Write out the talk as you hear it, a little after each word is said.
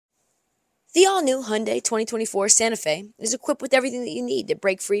The all-new Hyundai 2024 Santa Fe is equipped with everything that you need to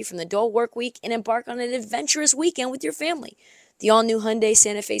break free from the dull work week and embark on an adventurous weekend with your family. The all-new Hyundai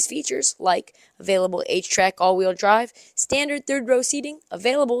Santa Fe's features, like available H-Track all-wheel drive, standard third-row seating,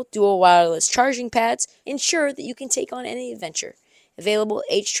 available dual wireless charging pads, ensure that you can take on any adventure. Available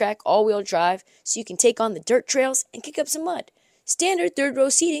H-Track all-wheel drive so you can take on the dirt trails and kick up some mud. Standard third-row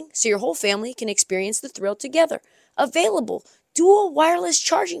seating so your whole family can experience the thrill together. Available dual wireless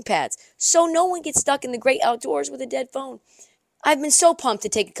charging pads so no one gets stuck in the great outdoors with a dead phone. I've been so pumped to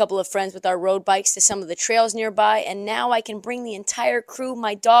take a couple of friends with our road bikes to some of the trails nearby, and now I can bring the entire crew,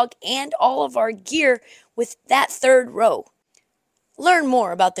 my dog, and all of our gear with that third row. Learn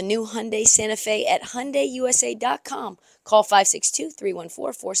more about the new Hyundai Santa Fe at HyundaiUSA.com. Call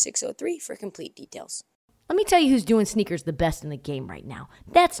 562-314-4603 for complete details. Let me tell you who's doing sneakers the best in the game right now.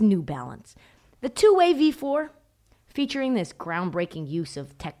 That's New Balance. The two-way V4, featuring this groundbreaking use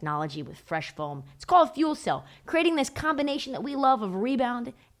of technology with fresh foam. It's called Fuel Cell, creating this combination that we love of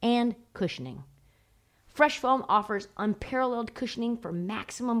rebound and cushioning. Fresh foam offers unparalleled cushioning for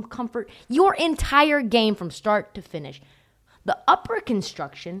maximum comfort your entire game from start to finish. The upper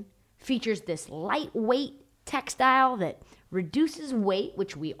construction features this lightweight textile that reduces weight,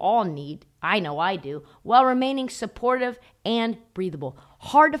 which we all need, I know I do, while remaining supportive and breathable.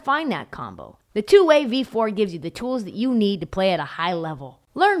 Hard to find that combo. The two-way V4 gives you the tools that you need to play at a high level.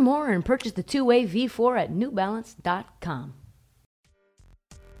 Learn more and purchase the two-way V4 at newbalance.com.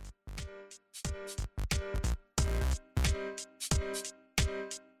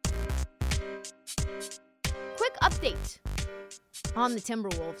 Quick update on the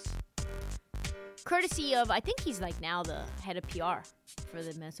Timberwolves. Courtesy of, I think he's like now the head of PR for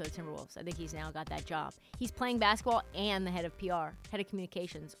the Minnesota Timberwolves. I think he's now got that job. He's playing basketball and the head of PR, head of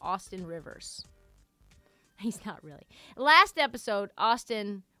communications, Austin Rivers. He's not really. Last episode,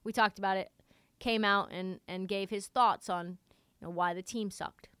 Austin, we talked about it, came out and gave his thoughts on why the team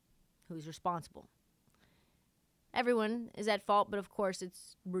sucked, who's responsible. Everyone is at fault, but of course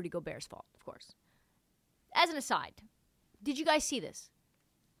it's Rudy Gobert's fault, of course. As an aside, did you guys see this?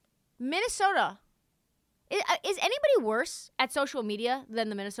 Minnesota. Is anybody worse at social media than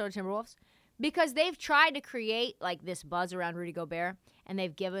the Minnesota Timberwolves? Because they've tried to create like this buzz around Rudy Gobert, and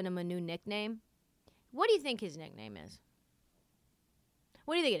they've given him a new nickname. What do you think his nickname is?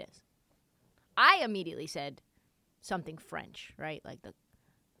 What do you think it is? I immediately said something French, right? Like the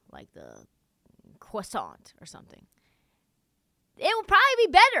croissant or something. It will probably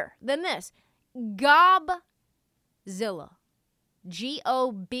be better than this. Gobzilla.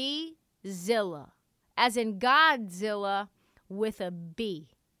 G-O-B-Zilla. As in Godzilla with a B.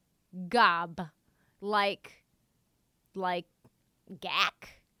 Gob. Like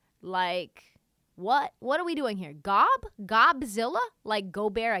gack. Like what? What are we doing here? Gob? Gobzilla? Like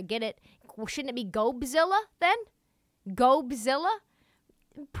Gobert, I get it. Shouldn't it be Gobzilla then? Gobzilla?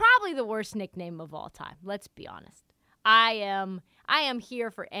 Probably the worst nickname of all time. Let's be honest. I am here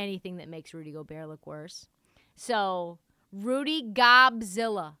for anything that makes Rudy Gobert look worse. So, Rudy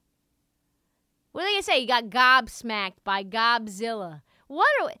Gobzilla. What are they going to say? You got gobsmacked by Gobzilla.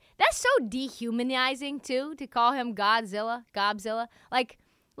 That's so dehumanizing, too, to call him Godzilla. Like,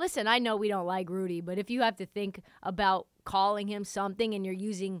 listen, I know we don't like Rudy, but if you have to think about calling him something and you're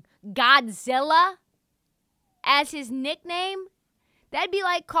using Godzilla as his nickname, that'd be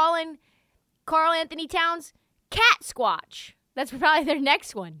like calling Karl Anthony Towns Cat Squatch. That's probably their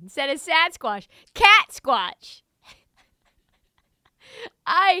next one. Instead of Sad Squash, Cat Squatch.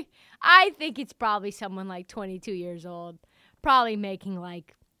 I think it's probably someone like 22 years old, probably making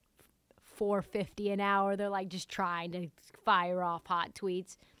like $4.50 an hour. They're like just trying to fire off hot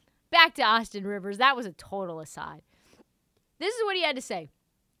tweets. Back to Austin Rivers. That was a total aside. This is what he had to say.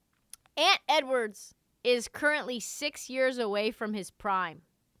 Ant Edwards is currently 6 years away from his prime,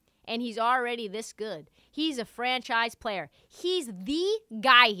 and he's already this good. He's a franchise player. He's the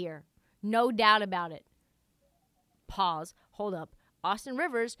guy here. No doubt about it. Pause. Hold up. Austin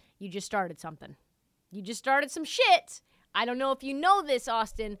Rivers, you just started something. You just started some shit. I don't know if you know this,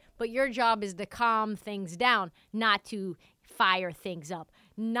 Austin, but your job is to calm things down, not to fire things up.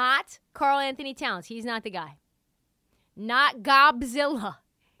 Not Karl Anthony Towns. He's not the guy. Not Gobzilla.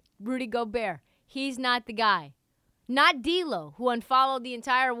 Rudy Gobert. He's not the guy. Not D'Lo, who unfollowed the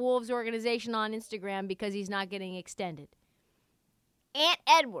entire Wolves organization on Instagram because he's not getting extended. Ant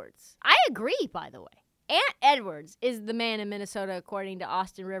Edwards. I agree, by the way. Ant Edwards is the man in Minnesota, according to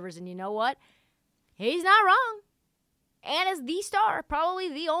Austin Rivers. And you know what? He's not wrong. Ant is the star, probably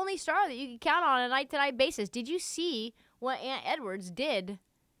the only star that you can count on a night-to-night basis. Did you see what Ant Edwards did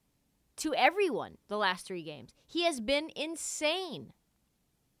to everyone the last 3 games? He has been insane.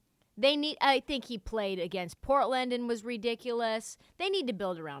 I think he played against Portland and was ridiculous. They need to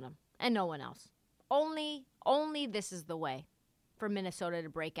build around him and no one else. Only this is the way for Minnesota to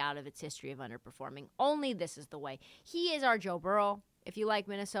break out of its history of underperforming. Only this is the way. He is our Joe Burrow. If you like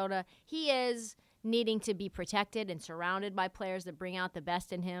Minnesota, he is needing to be protected and surrounded by players that bring out the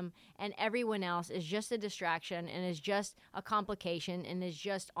best in him, and everyone else is just a distraction and is just a complication and is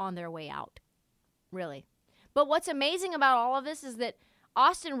just on their way out. Really. But what's amazing about all of this is that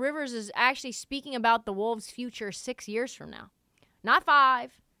Austin Rivers is actually speaking about the Wolves' future 6 years from now. Not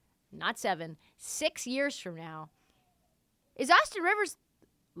 5, not 7, 6 years from now. Is Austin Rivers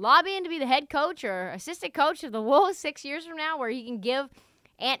lobbying to be the head coach or assistant coach of the Wolves 6 years from now where he can give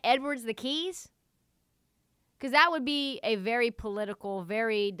Ant Edwards the keys? Because that would be a very political,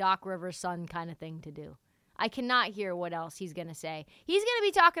 very Doc Rivers' son kind of thing to do. I cannot hear what else he's going to say. He's going to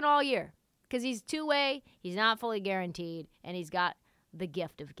be talking all year because he's two-way, he's not fully guaranteed, and he's got the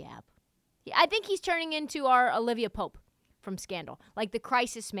gift of gab. I think he's turning into our Olivia Pope from Scandal, like the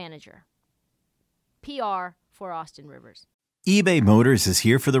crisis manager. PR for Austin Rivers. eBay Motors is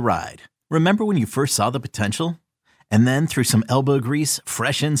here for the ride. Remember when you first saw the potential? And then through some elbow grease,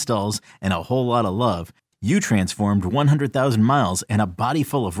 fresh installs, and a whole lot of love, you transformed 100,000 miles and a body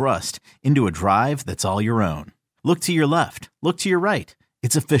full of rust into a drive that's all your own. Look to your left. Look to your right.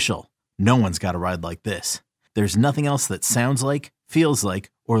 It's official. No one's got a ride like this. There's nothing else that sounds like, feels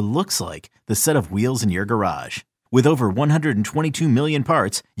like, or looks like the set of wheels in your garage. With over 122 million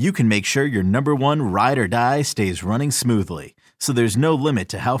parts, you can make sure your number one ride or die stays running smoothly, so there's no limit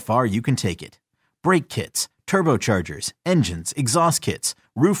to how far you can take it. Brake kits, turbochargers, engines, exhaust kits,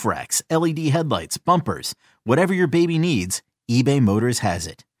 roof racks, LED headlights, bumpers, whatever your baby needs, eBay Motors has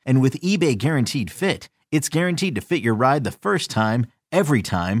it. And with eBay Guaranteed Fit, it's guaranteed to fit your ride the first time, every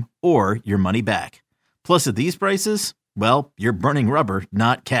time, or your money back. Plus at these prices, well, you're burning rubber,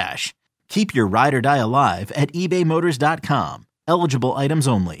 not cash. Keep your ride or die alive at ebaymotors.com. Eligible items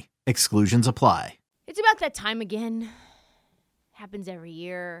only. Exclusions apply. It's about that time again. Happens every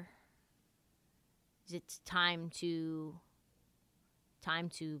year. Is it time to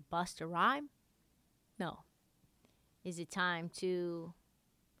bust a rhyme? No. Is it time to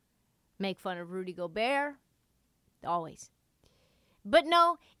make fun of Rudy Gobert? Always. But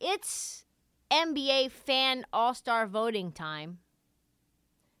no, it's NBA fan all-star voting time.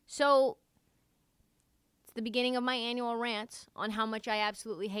 So, it's the beginning of my annual rant on how much I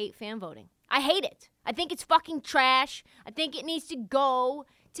absolutely hate fan voting. I hate it. I think it's fucking trash. I think it needs to go.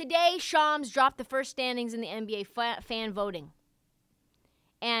 Today, Shams dropped the first standings in the NBA fan voting.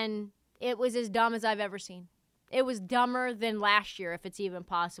 And it was as dumb as I've ever seen. It was dumber than last year, if it's even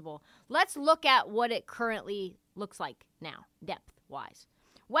possible. Let's look at what it currently looks like now, depth-wise.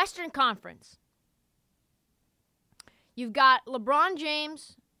 Western Conference. You've got LeBron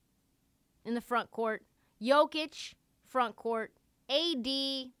James in the front court, Jokic, front court, AD,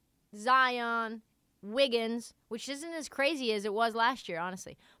 Zion, Wiggins, which isn't as crazy as it was last year,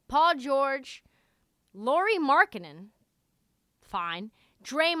 honestly. Paul George, Lauri Markkanen, fine.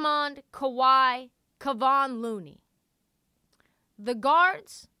 Draymond, Kawhi, Kevon Looney. The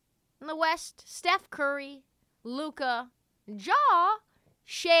guards in the West, Steph Curry, Luka, Ja,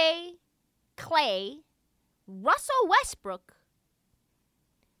 Shea, Clay, Russell Westbrook,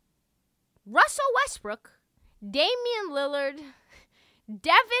 Damian Lillard,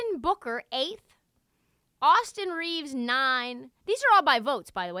 Devin Booker, 8th, Austin Reeves, 9. These are all by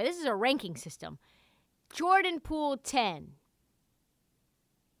votes, by the way. This is a ranking system. Jordan Poole, 10.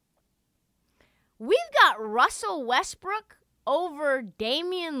 We've got Russell Westbrook over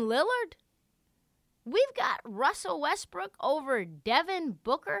Damian Lillard. We've got Russell Westbrook over Devin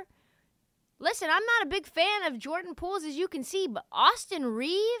Booker. Listen, I'm not a big fan of Jordan Poole's, as you can see, but Austin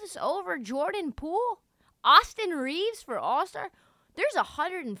Reeves over Jordan Poole? Austin Reeves for All-Star? There's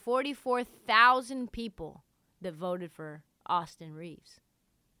 144,000 people that voted for Austin Reeves.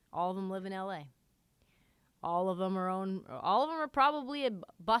 All of them live in LA. All of them are probably a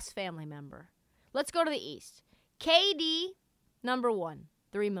bus family member. Let's go to the East. KD, number 1,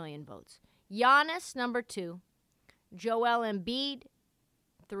 3 million votes. Giannis, number 2. Joel Embiid,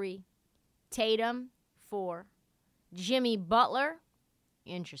 3. Tatum, 4. Jimmy Butler,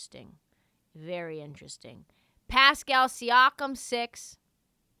 interesting. Very interesting. Pascal Siakam, 6.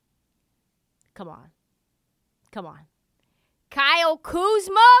 Come on. Kyle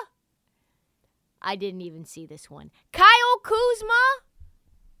Kuzma? I didn't even see this one. Kyle Kuzma,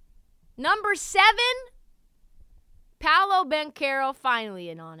 number 7. Paolo Banchero, finally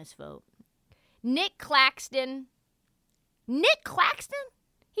an honest vote. Nick Claxton?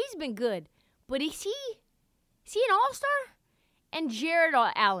 He's been good. But is he an all-star? And Jared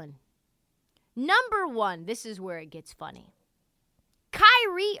Allen, Number 1, this is where it gets funny.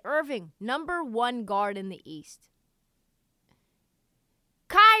 Kyrie Irving, number 1 guard in the East.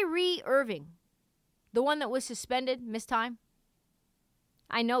 Kyrie Irving, the one that was suspended, missed time.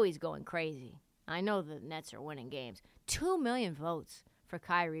 I know he's going crazy. I know the Nets are winning games. 2 million votes for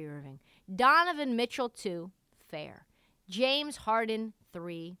Kyrie Irving. Donovan Mitchell, 2. Fair. James Harden,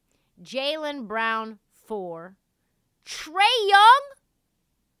 3. Jaylen Brown, 4. Trae Young?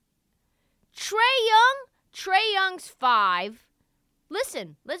 Trae Young's 5.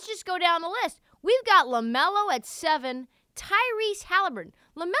 Listen, let's just go down the list. We've got LaMelo at 7. Tyrese Halliburton.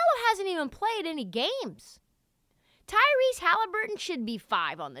 LaMelo hasn't even played any games. Tyrese Halliburton should be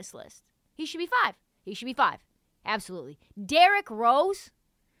 5 on this list. He should be 5. Absolutely. Derrick Rose.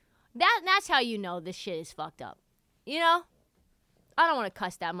 That's how you know this shit is fucked up. You know? I don't want to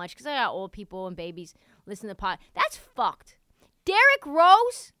cuss that much because I got old people and babies listening to the pod. That's fucked. Derrick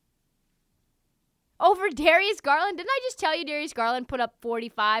Rose over Darius Garland. Didn't I just tell you Darius Garland put up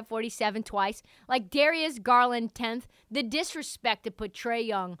 45, 47 twice? Like Darius Garland 10th. The disrespect to put Trae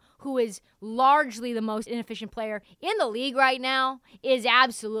Young, who is largely the most inefficient player in the league right now, is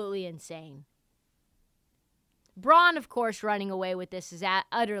absolutely insane. Braun, of course, running away with this is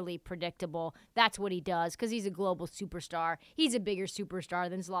utterly predictable. That's what he does because he's a global superstar. He's a bigger superstar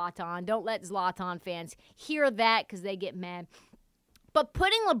than Zlatan. Don't let Zlatan fans hear that because they get mad. But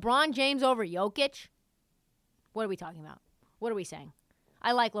putting LeBron James over Jokic, what are we talking about? What are we saying?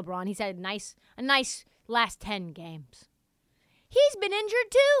 I like LeBron. He's had a nice last 10 games. He's been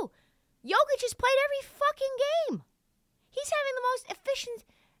injured too. Jokic has played every fucking game. He's having the most efficient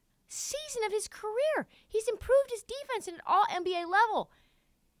season of his career. He's improved his defense at an all-NBA level.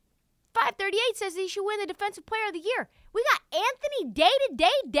 538 says he should win the Defensive Player of the Year. We got Anthony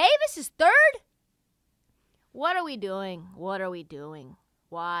Day-to-Day Davis is 3rd? What are we doing?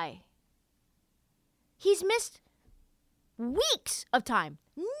 Why? He's missed weeks of time.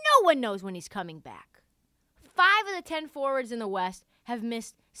 No one knows when he's coming back. 5 of the 10 forwards in the West have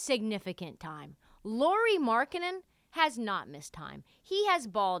missed significant time. Lauri Markkanen has not missed time. He has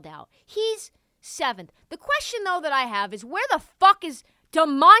balled out. He's 7th. The question, though, that I have is where the fuck is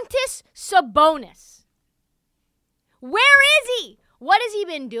Domantas Sabonis? Where is he? What has he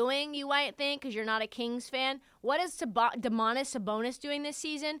been doing, you might think, because you're not a Kings fan? What is Domantas Sabonis doing this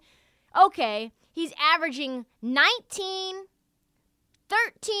season? Okay, he's averaging 19,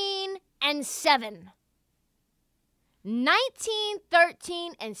 13, and 7. 19,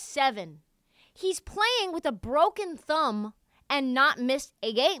 13, and 7. He's playing with a broken thumb and not missed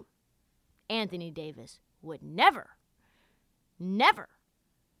a game. Anthony Davis would never.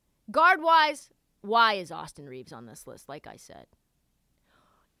 Guard-wise, why is Austin Reeves on this list, like I said?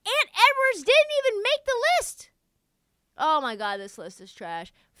 Ant Edwards didn't even make the list. Oh my God, this list is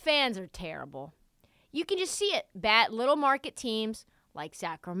trash. Fans are terrible. You can just see it. Bad little market teams like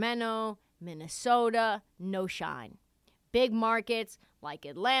Sacramento, Minnesota, no shine. Big markets like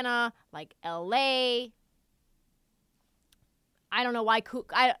Atlanta, like LA. I don't know why.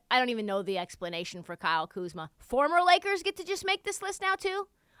 I don't even know the explanation for Kyle Kuzma. Former Lakers get to just make this list now too?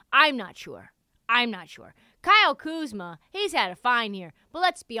 I'm not sure. Kyle Kuzma, he's had a fine year, but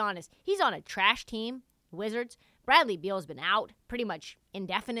let's be honest. He's on a trash team, Wizards. Bradley Beal's been out pretty much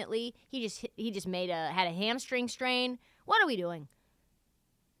indefinitely. He just had a hamstring strain. What are we doing?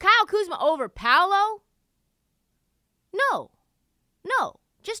 Kyle Kuzma over Paolo? No.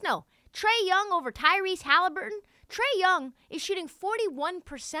 Just no. Trae Young over Tyrese Halliburton? Trae Young is shooting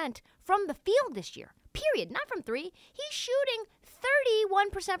 41% from the field this year. Period. Not from 3. He's shooting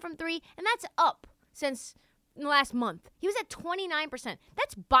 31% from 3, and that's up since the last month. He was at 29%.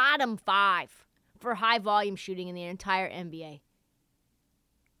 That's bottom 5 for high-volume shooting in the entire NBA.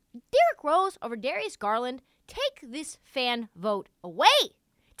 Derrick Rose over Darius Garland, take this fan vote away.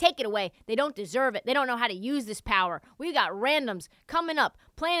 Take it away. They don't deserve it. They don't know how to use this power. We got randoms coming up,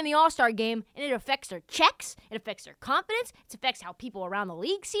 playing in the All-Star game, and it affects their checks. It affects their confidence. It affects how people around the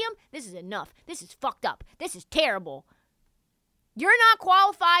league see them. This is enough. This is fucked up. This is terrible. You're not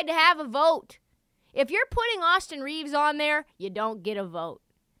qualified to have a vote. If you're putting Austin Reeves on there, you don't get a vote.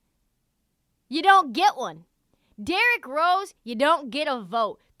 You don't get one. Derrick Rose, you don't get a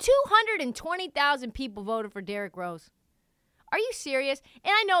vote. 220,000 people voted for Derrick Rose. Are you serious?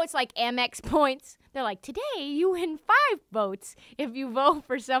 And I know it's like Amex points. They're like, today you win 5 votes if you vote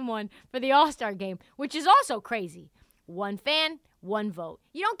for someone for the All-Star game, which is also crazy. 1 fan, 1 vote.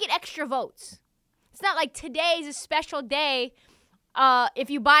 You don't get extra votes. It's not like today's a special day. If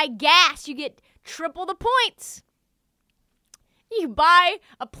you buy gas, you get triple the points. You buy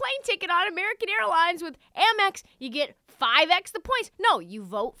a plane ticket on American Airlines with Amex, you get 5x the points. No, you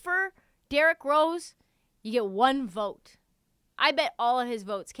vote for Derrick Rose, you get 1 vote. I bet all of his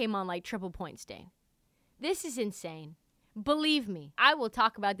votes came on like triple points day. This is insane. Believe me, I will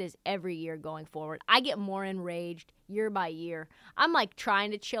talk about this every year going forward. I get more enraged year by year. I'm like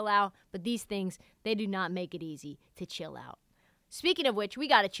trying to chill out, but these things, they do not make it easy to chill out. Speaking of which, we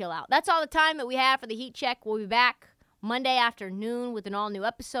got to chill out. That's all the time that we have for the Heat Check. We'll be back Monday afternoon with an all-new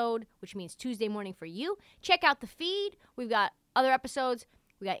episode, which means Tuesday morning for you. Check out the feed. We've got other episodes.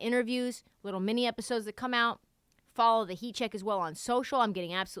 We got interviews, little mini episodes that come out. Follow the Heat Check as well on social. I'm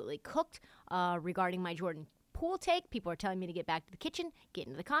getting absolutely cooked regarding my Jordan Poole take. People are telling me to get back to the kitchen, get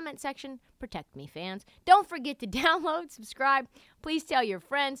into the comment section. Protect me, fans. Don't forget to download, subscribe. Please tell your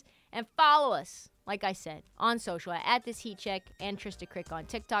friends and follow us, like I said, on social at This Heat Check and Trista Crick on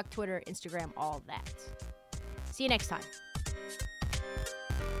TikTok, Twitter, Instagram, all of that. See you next time.